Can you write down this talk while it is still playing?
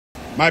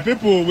My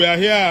people, we are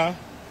here.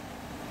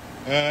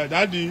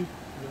 Daddy,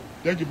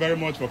 thank you very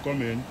much for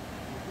coming.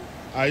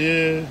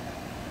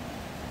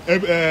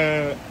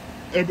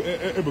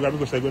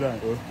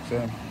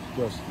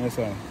 Just next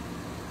time.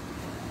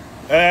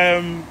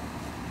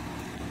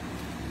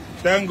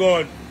 Thank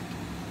God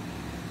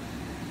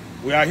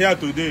we are here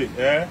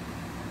today.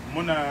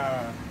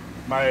 Mona,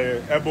 my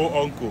able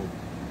uncle.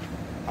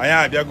 I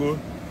am Diago.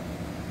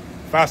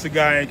 Fast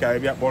guy,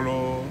 can be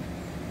Apollo,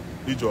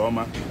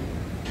 Ijoma.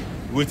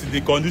 With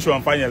the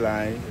condition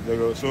finally,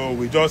 so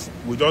we just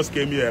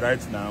came here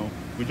right now.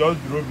 We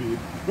just drove it.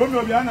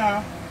 Romeo,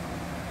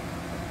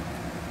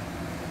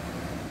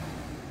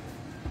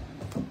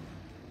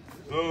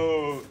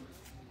 so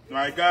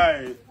my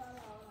guy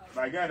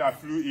that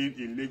flew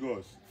in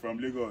Lagos from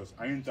Lagos.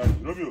 I ain't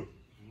telling Romeo.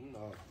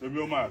 No.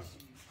 Romeo Mars.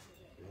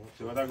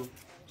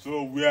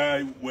 So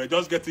we're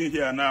just getting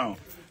here now.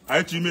 I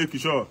actually make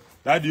sure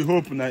that the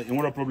hope na in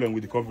what problem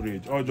with the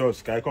coverage or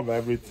just can I cover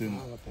everything.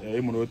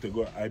 I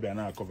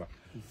cover.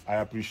 I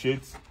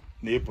appreciate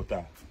the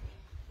pota.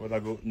 What I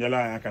go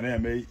nyala can I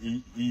make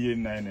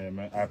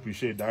I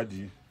appreciate that.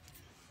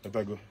 What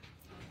I go.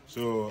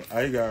 So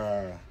I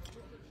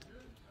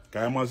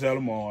got more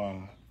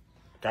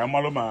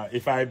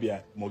if I be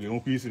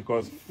more piece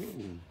because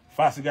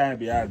fast guy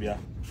be yes.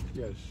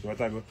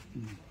 What I go.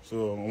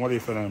 So what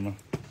if I'm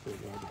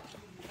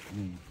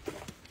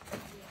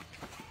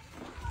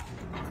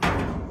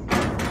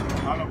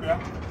Hello, Pia.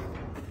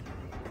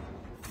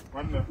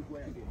 One.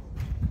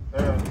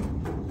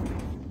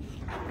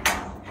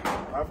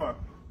 Alpha.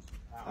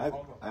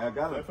 I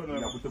got it. Bring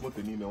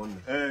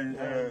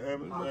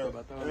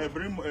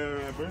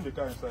the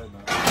car inside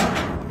now.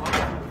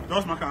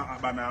 Just my car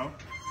by now.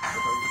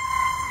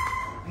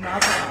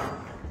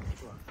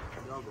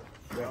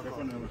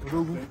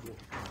 Odogu.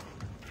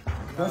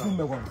 Doesn't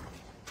the one.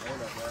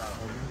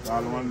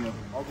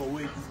 I'll go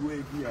wait.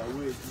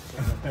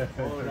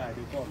 All right,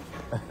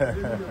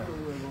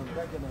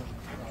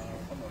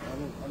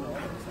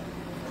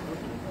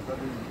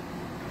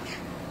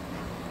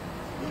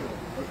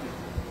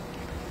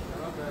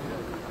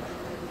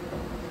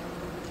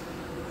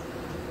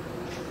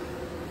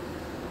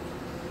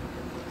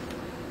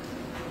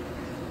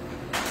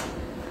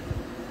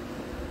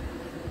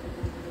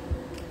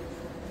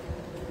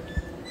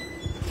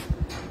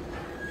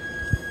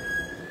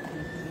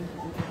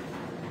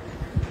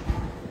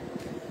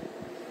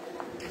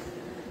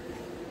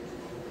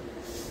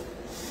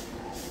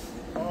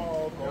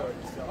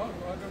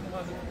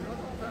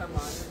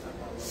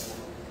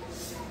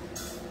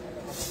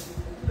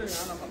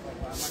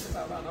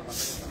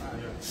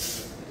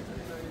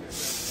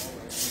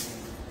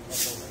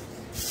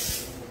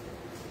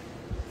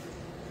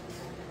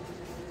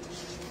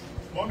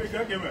 Mommy,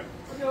 can give it.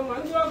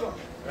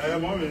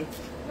 Mommy.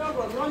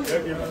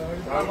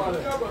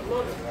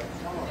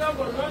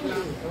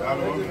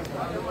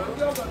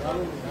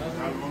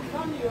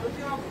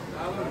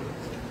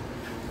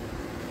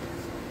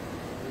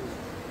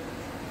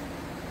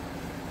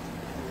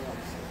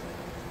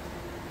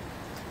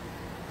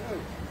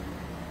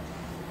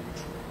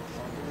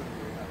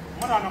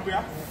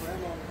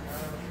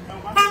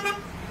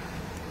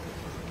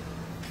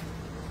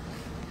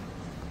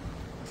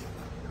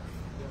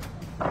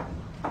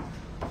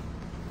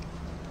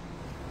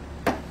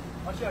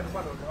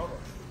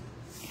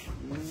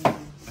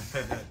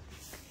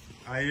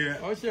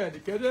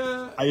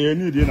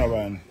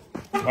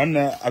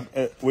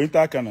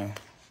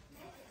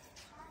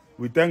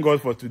 We thank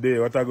God for today.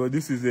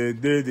 This is a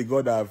day the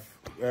God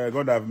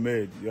have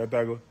made. Yes.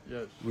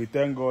 We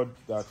thank God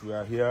that we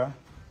are here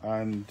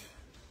and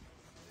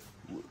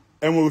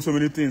so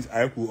many things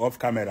I put off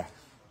camera.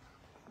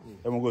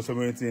 So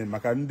many things.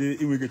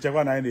 Makandi we can check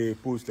when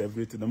post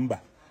everything.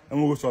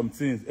 Some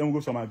things.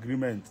 Some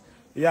agreement.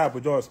 Yeah,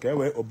 but just can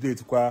we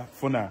update kwa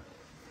phone.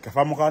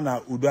 Kafamuka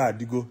na uda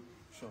digo.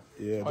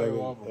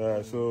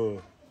 Yeah.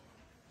 So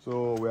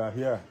we are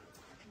here.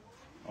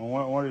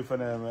 One if I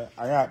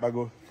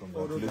go.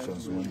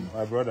 Congratulations,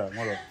 my brother.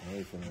 Mother.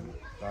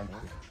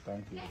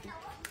 Thank you.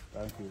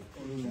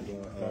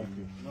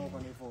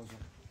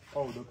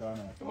 Oh, look,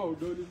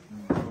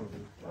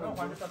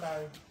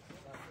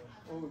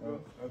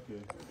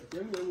 okay.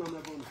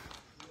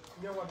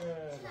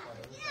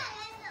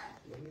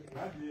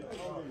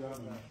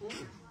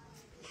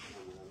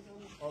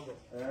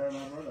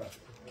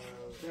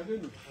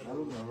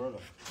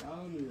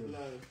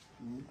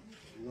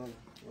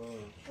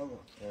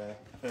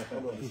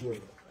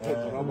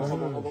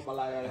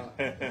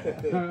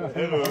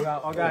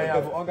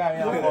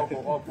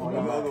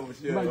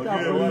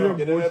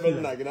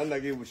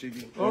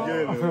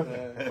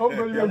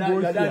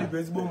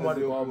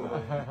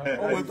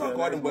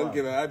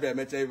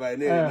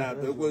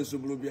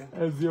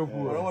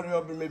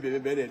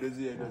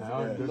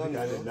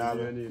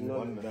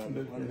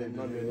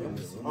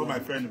 Oh, my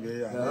friend,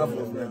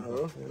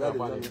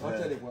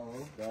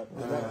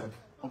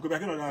 Uncle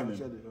Becky,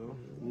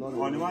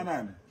 only one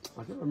name.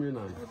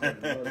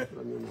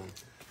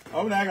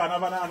 Oh, I got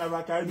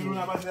another kind of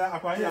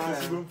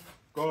acquire.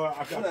 Go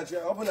aka.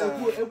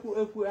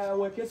 Eku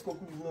when case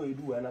conclude no you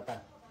do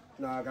another.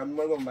 Na ka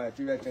mma ngomba ya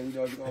chile change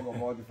oji ko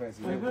mo defense.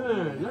 Na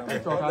ka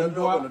choka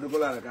ndo.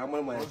 Ka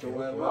mma ma show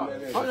wa.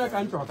 Oya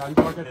ka choka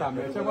ndo ke ta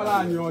me. Se wala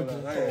ani oji.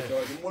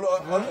 Mulo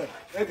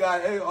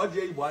oji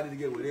Igbo adi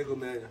ge were ego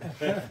me.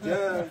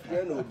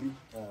 Je no bi.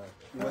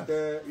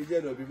 Wote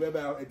ije no bi bebe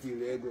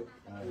etile ego.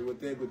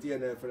 Wote ego tie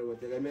na fere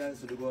wote ga me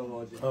ansu go mo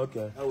oji.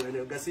 Okay. Awe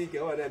ne gasi ke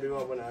wa na bi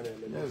mo na na.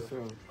 Yes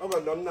sir. Ogo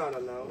ndo na.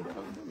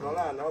 No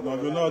la na. No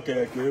do no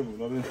ke ebu.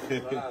 No be.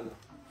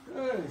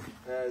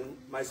 And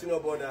my senior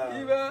brother,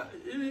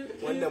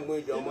 when the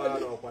movie your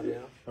man or one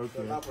year,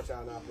 okay, na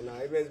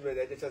even when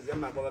they just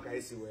them my brother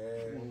can see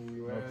where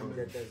you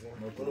get this,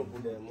 no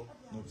put them.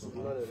 That's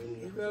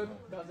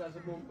a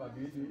bomb, but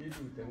you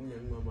do them,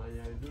 young mamma.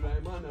 Do I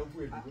man of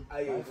with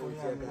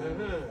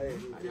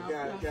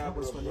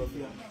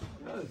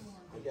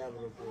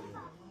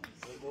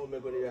mo me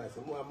goni ya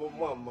so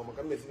mo mama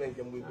kan mesi men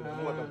kembu ko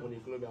mo ka poni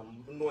club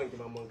am no wanke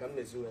mama kan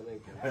mesi we men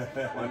kem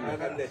ma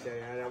kan de sha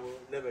ya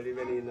never live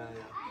any na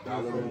ya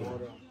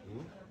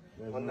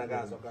on na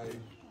ga so kai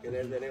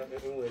kele de ne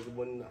nwe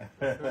ezigbo nna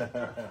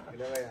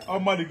o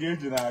mmadụ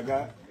ga-eji na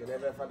aga kele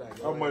be fada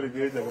o mmadụ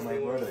ga-eji aga my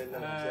brother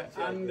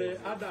and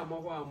Adam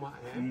ọkwa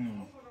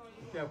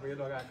Kia for your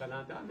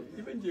Akananta,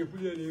 even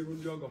Jepulia, you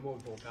dog of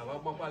Mopo,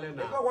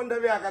 Kavapalena. I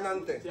wonder if I can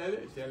ante.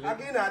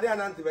 Again, I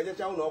didn't ante, but you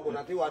know, what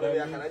I can.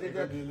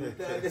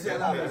 They say,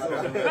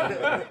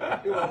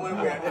 you are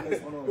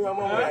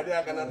more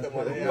I can ante.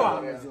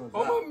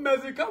 Oh,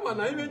 Messi, come on,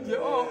 I even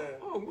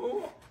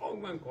oh,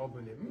 man,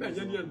 company.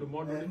 Imagine the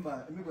modern.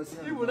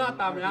 You will not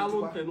have me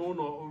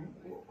alone,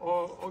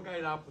 or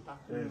guide up.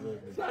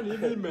 Son, you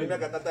may make a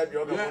type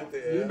of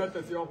you met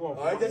us your home.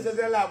 I just said,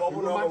 I love one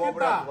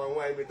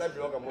with that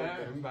joke.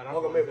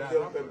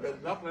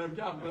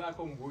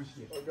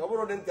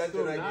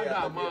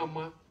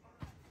 Mama,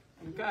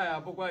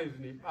 Nkaya Pokwa is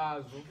in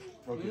Azu.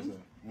 Okay, sir.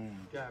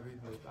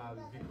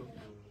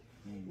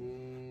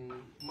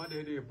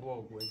 Mother, they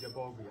bog with the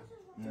bogia.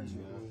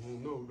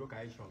 No, look,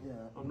 Aisha.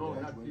 Oh, no,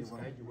 that is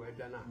Kaiji were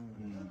done.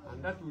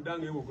 And that will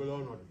done you go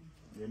on.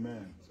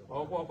 Amen.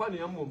 Or Kwani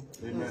Amum.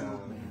 Amen.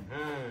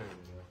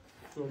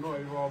 So, no,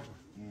 it rob.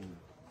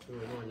 So, no,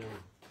 young.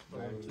 I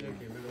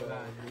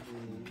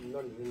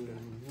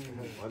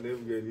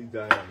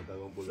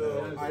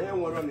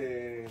am one on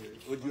the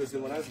Ojus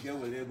when I get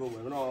with Lego.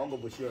 No, I'm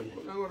going to show you.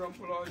 I'm going to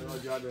follow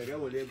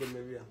your Lego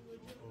maybe.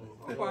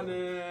 Upon a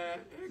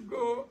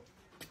go.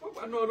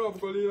 No, no,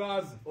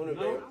 Goliath. Only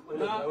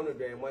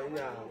day,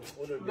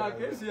 my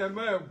case here,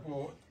 my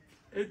poor.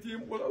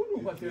 18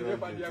 what they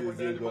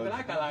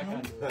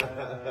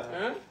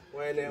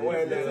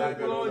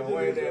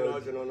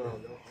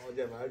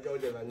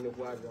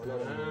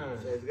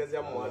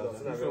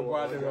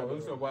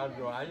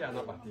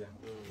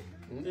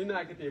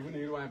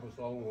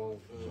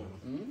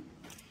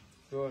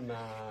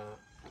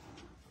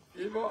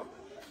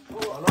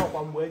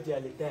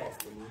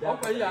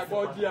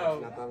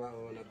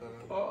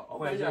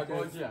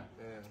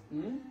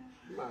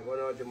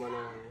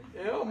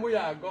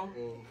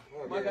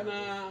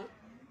Magana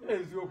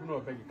is open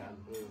or peggy can.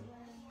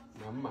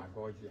 Mamma,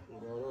 Gorgia.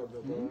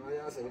 I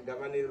asked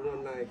Governor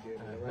one night.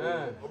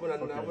 Open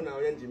and open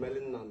our engine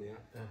melon on ya.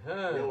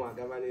 No one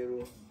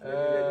Governor.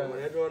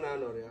 Everyone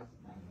on ya.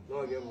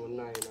 No, give one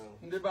night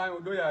now. The Bible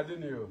do ya,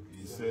 didn't you?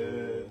 He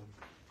said,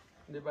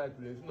 the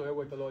Bible is no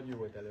what a lot you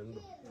were telling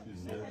them.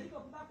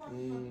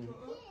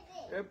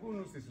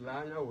 Epunus is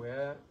Lana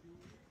where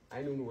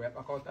I know where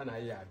a cotton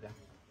I had.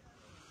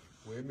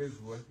 We may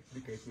do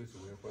because we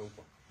were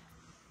from.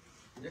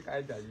 You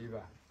can't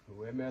deliver.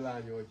 We may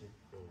learn your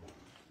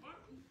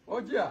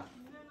oh, dear.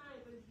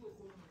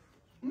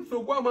 So,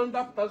 one man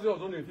that does your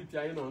own 50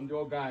 on the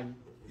organ.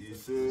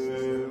 Yes,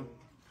 sir.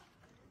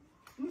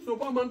 So,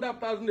 one man that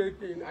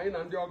 2018, I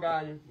on the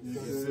organ.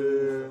 Yes,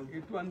 sir.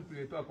 It one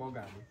play to a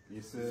organ.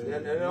 Yes, sir.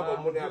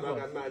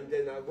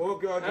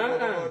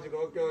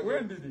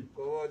 When did he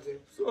go?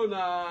 So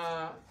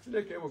now,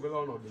 the cable go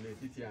on the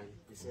Letian.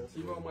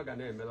 See what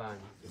Magana Melan.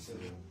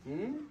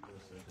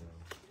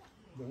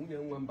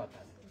 Don't one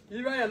battle.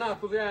 Even enough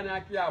to the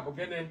Anakia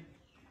Bogene.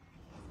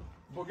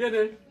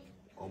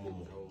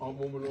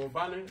 Omono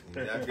Bane. To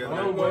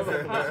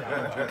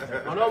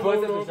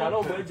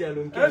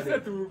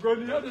go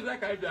the other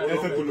side. I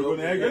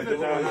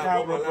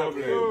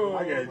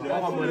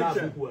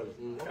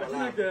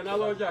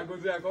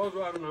goes there, goes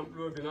on and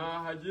prove in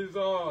our Jesus.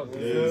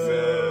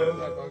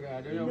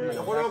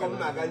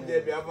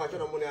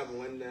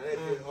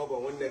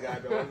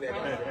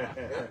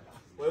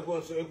 We're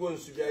going to be able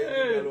to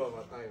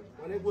time.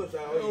 When it goes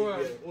out,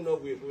 uno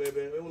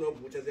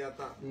butcher the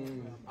attack.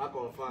 I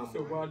confirm. So,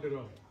 what do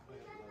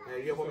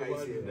you want to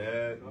say?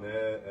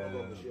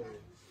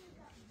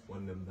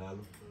 One them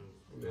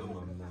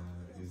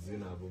is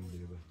in a boom.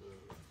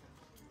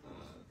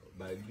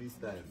 By this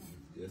time,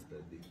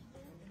 yesterday,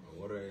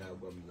 what I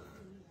have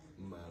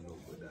man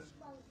over that.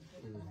 By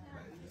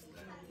this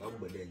time,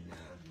 but then,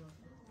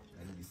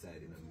 and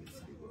deciding on this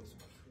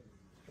gospel.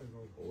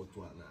 Or to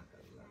an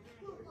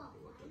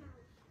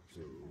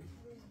so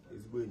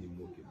ezigbo enyi m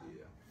nwoke dị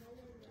ya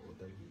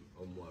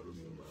ọmụarụ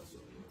mmemme asọ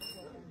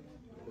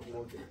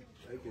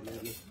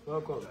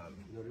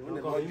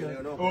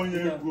onye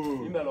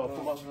ego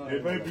a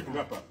very big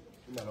rapper.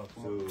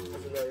 So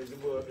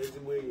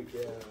ezigbo enyi ka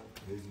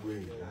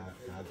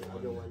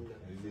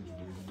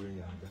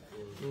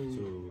so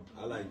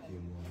I like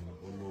him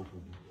ọnụokwu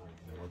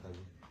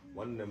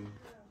nwanne m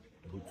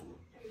butu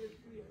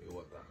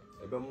ịghọta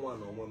ebe mmụọ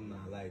na onwe m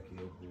na-like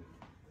ekwu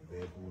bụ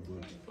ebe udo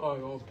dị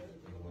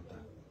ịghọta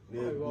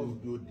n'ebe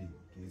udo dị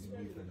ka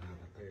ezigbo ife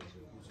na-abata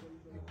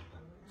ịghọta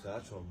so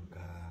achọrọ m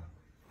ka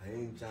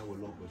anyị ncha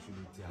were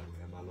opportunity a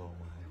wee mara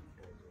ọnwa anyị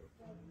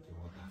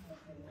ịghọta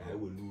ka anyị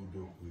were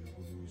udo wee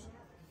buru ụzọ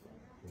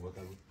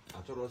ịghọtago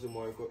achọrọzi m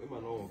ọkọ ịma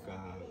na ọnwụ ka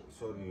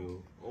sọri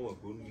o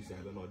nwekwa unu isi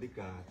abịa na ọ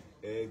dịka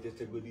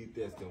ejechegodi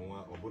test nwa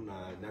ọbụna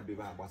ya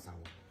bebe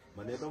agbasawo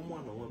mana ebe mmụọ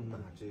na onwe m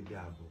na-achọ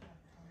ịbịa bụ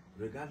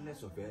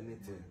regardless of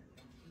anything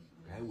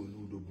ka anyị were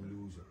udo buru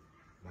ụzọ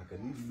maka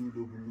na ijiri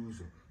udo buru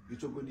ụzọ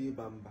ịchọgodi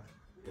ịba mba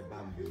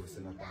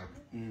osinata aka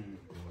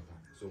ịghọta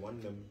so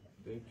nwanne m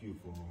thank you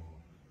for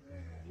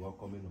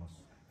welcoming us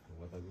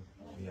ịghọtago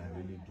I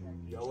really do.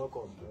 You're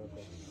welcome.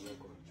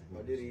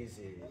 But there is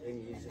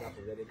any easy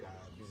apologetic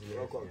business.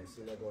 Welcome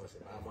to Lagos.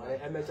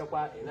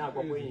 Emechakwa ina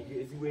akwakwo enyi gị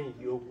ezigbo enyi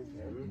gị okwu.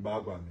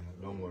 Bagwa me,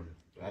 don't worry.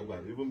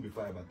 Even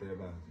before I battere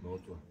ba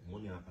n'otu a,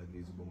 money akpa gị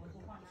ezigbo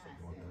nkata.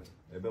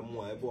 Ebe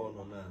mmụọ ebe ọ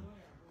nọ na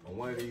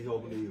onwere ihe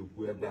ọbụla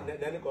ekwu ebe a.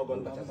 Nene ka ọgọ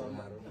ntachasị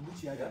arụ.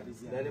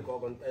 Nene ka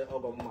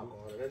ọgọ mma ka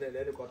ọrụ.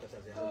 Nene ka ọ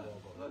tachasị arụ.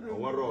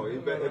 Onwere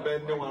ebe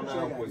ndị nwa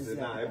na-akwụsị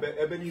na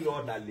ebe niile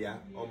ọ dalia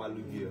ọ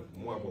malụghị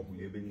mmụọ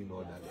agbakwụghị ebe niile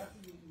ọ dalia.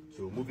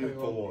 So moving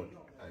forward,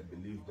 I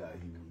believe that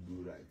he will do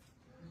right.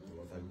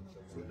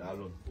 So that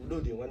alone. Udo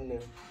dị nwanne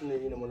nne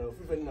nyine mana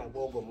ofufe nna agba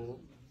ọgọ m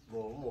bụ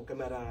ụmụ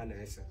kamera a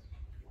na-ese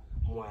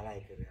mụ ala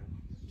ikere ya.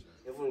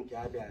 Efu nke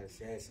abịa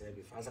ese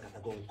bifo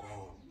asakatago nke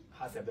ọhụrụ.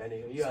 Ha sebe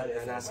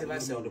na asị na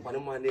asị ọdụkwanụ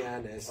mmadụ ya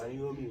na-ese.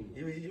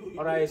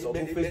 Ọrụ anyị sọ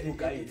bụ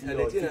Facebook anyị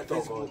tinye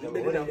TikTok.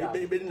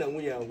 Ibe dị na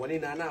nwunye ya ngwa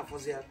niile a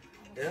na-afụzi ya.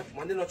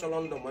 Ma ndị nọchọ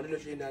London, ma ndị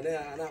nọchọ India,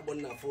 a na-akpọ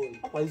nna fon.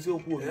 Ọkwa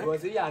eziokwu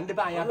because ya ndị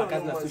be anyị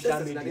abakazi na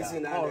social media.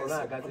 Ọrụ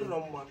na-agazi.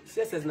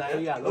 Success na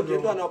ihe ala. Oge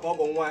ndị a na-akpọ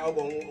ọgọ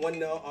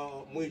nwanne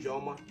mụ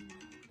Ijeọma.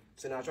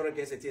 Si na achọrọ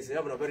ka esi esi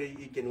ya bụ na obere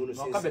ike na unu si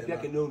esi. Ọka bepịa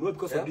kene unu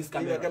because of this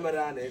camera.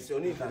 Kamera na-esi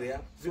oni dịrị ya.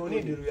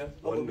 Oni dịrị ya.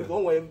 O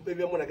nwere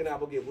ebe mụ na gị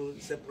na-abụ ga-ebu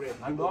separate.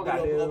 And ọ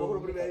ga-adị. Ọ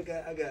bụrụ ebe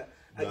a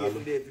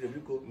ga-efide efide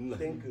biko.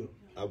 Thank you.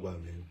 Agwa m.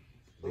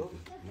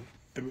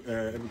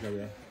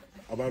 Every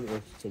about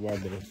so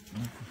what the rest.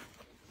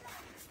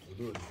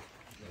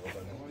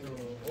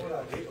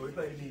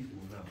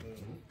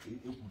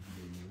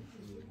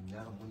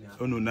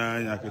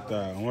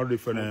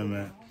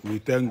 We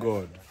thank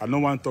God. I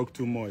don't want to talk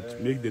too much,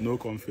 make the no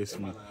confess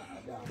me.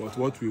 But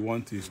what we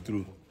want is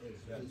true.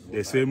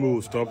 They say we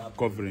will stop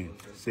covering.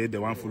 Say they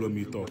want to follow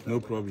me talk. No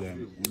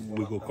problem.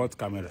 We go cut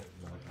camera.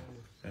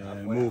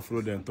 We will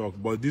follow them talk.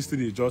 But this thing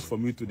is just for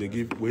me to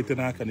give.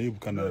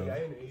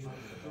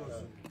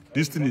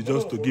 This thing is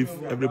just to give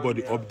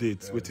everybody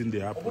updates waiting they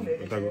happen.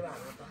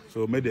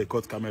 So make they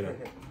cut camera.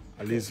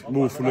 At least we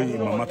will follow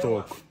Mama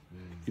talk.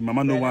 If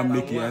Mama no one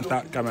make you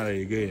enter camera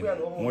again.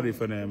 What if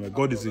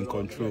God is in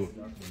control?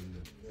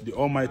 The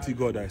Almighty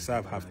God I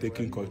serve have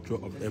taken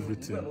control of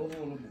everything.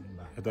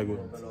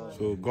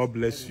 So God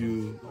bless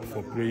you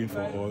for praying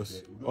for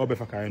us.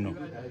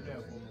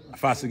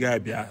 Fast guy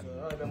bia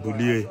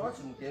bulie.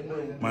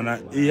 Mana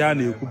iya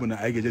na ekwu na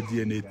I get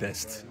DNA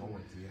test.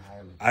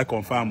 I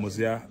confirm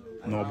Mozia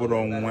no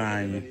boro nwa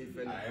anyi.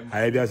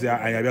 I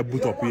bia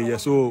boot up here.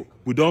 So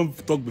we don't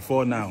talk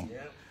before now.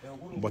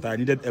 But I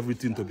needed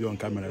everything to be on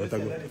camera.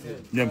 God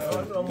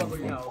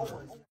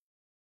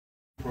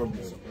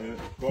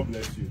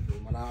bless you.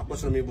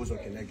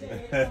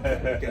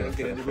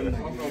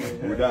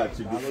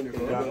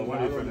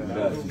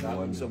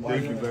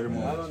 Thank you very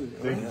much.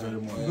 Thank you very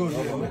much.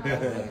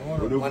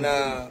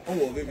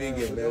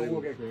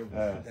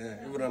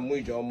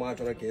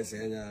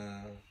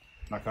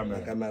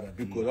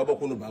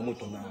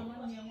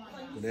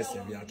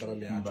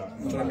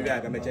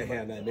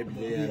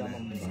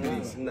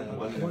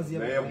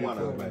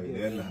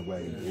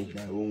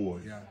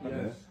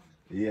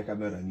 Yeah,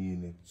 camera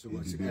niile.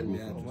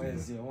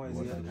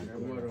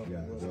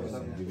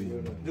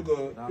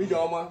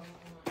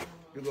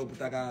 You go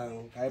putaka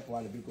kaipo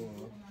ale biko.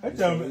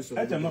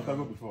 Echa not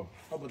go before.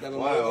 Putaka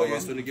mo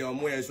yeso ni ke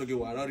mo yeso ke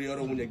wa ri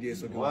oro munye ke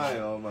yeso ke. Why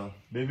oma?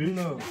 Baby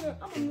no.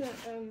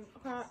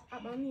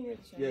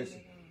 Yes.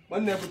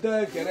 When they put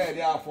a kere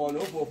dia phone, no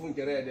phone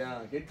kere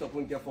dia, get to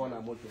phone ke phone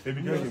na moto.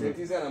 Baby girl. It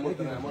is na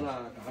moto na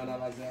mona kana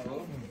la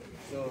zero.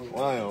 So,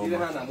 why oma? ile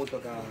na moto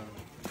ka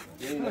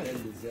yenga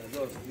elise.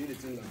 Just really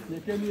thing na. Ye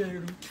kemi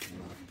eru.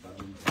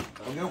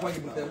 Onge kwa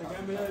kibuta.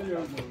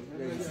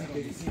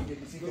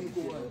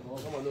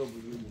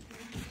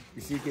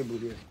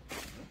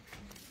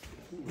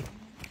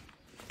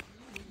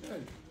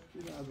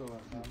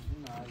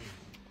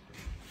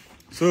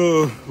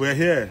 So we're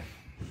here.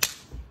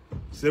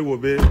 Say we'll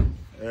be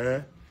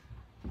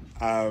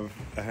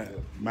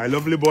my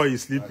lovely boy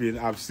is sleeping.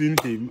 I've seen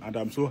him and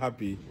I'm so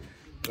happy.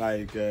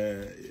 Like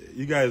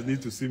you guys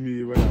need to see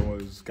me when I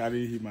was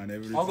carrying him and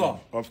everything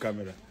off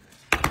camera.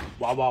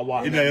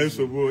 Wow. In the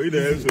Ensobo.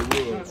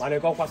 When I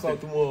come pass out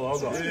tomorrow,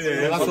 So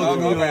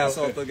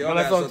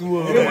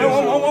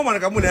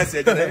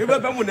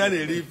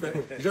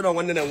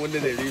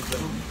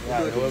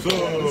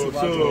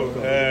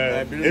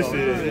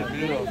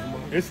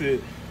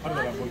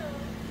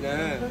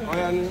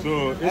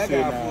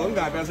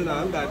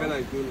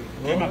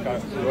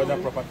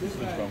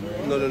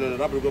No,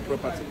 that will go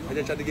property. I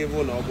just tried to give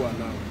one or one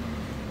now.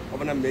 I'm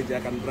gonna make I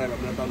can drive.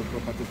 I'm not on the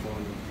property for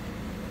you.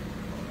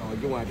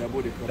 You want to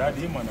body for that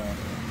him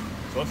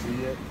so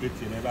see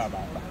 18 never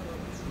about.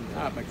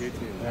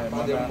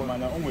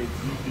 Man, only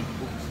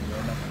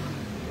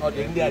oh,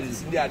 the India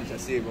is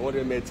same. What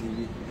they met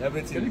TV.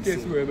 Everything.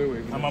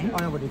 I'm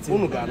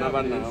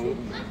never now.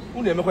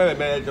 Who never quite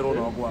married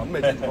or I'm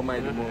making for my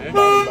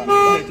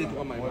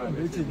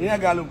yeah,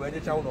 Gallo, I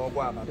just out of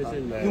one.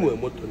 You were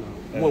motor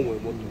now. One way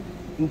motor.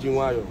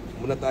 Injiwayo,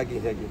 Munataki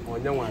Hegi, or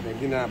Yawa, and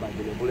Gina by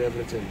the bullet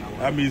everything.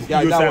 I mean, you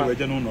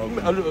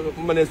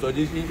Minister,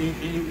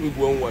 you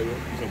go on.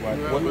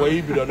 What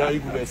you do now, you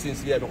could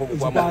since here. Hello,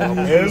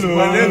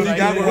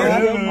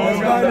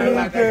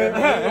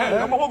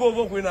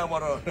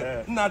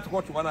 not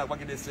what one I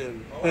want to say.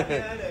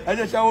 I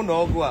just shall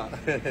know what.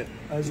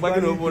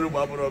 Smuggling over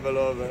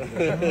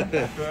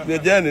the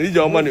journey is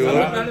your money.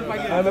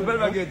 I'm a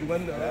better get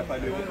one.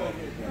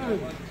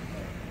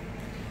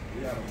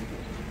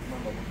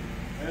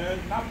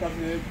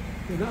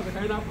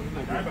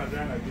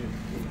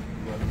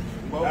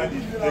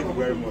 Thank you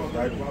very much.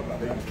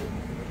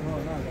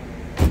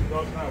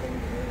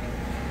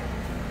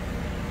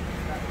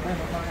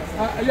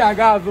 Yeah,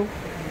 Gazo.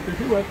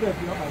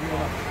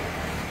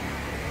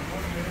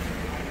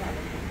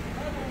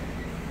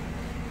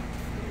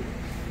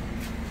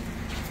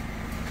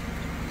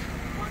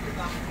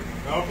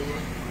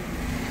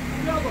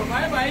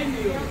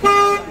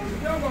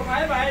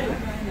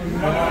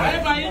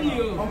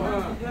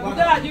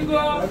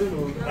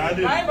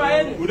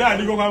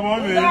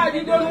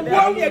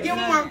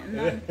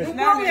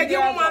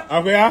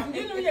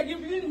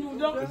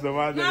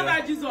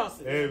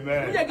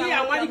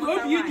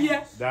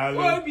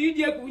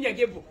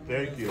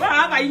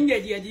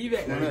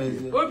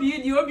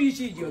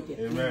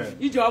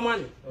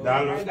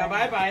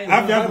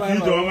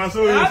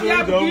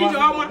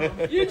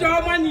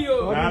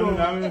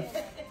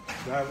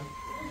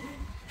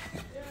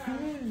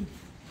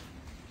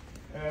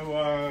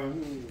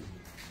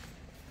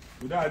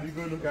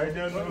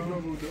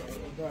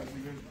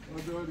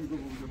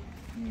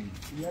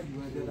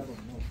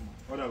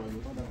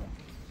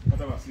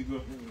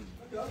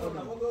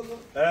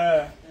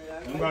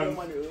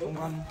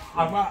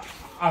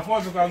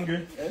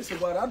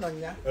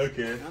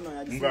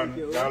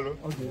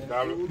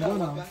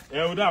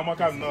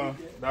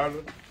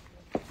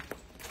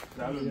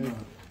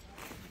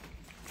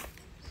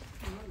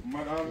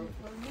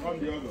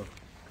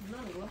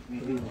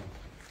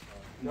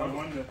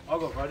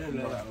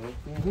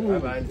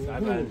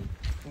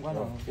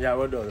 Yeah,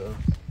 what do you?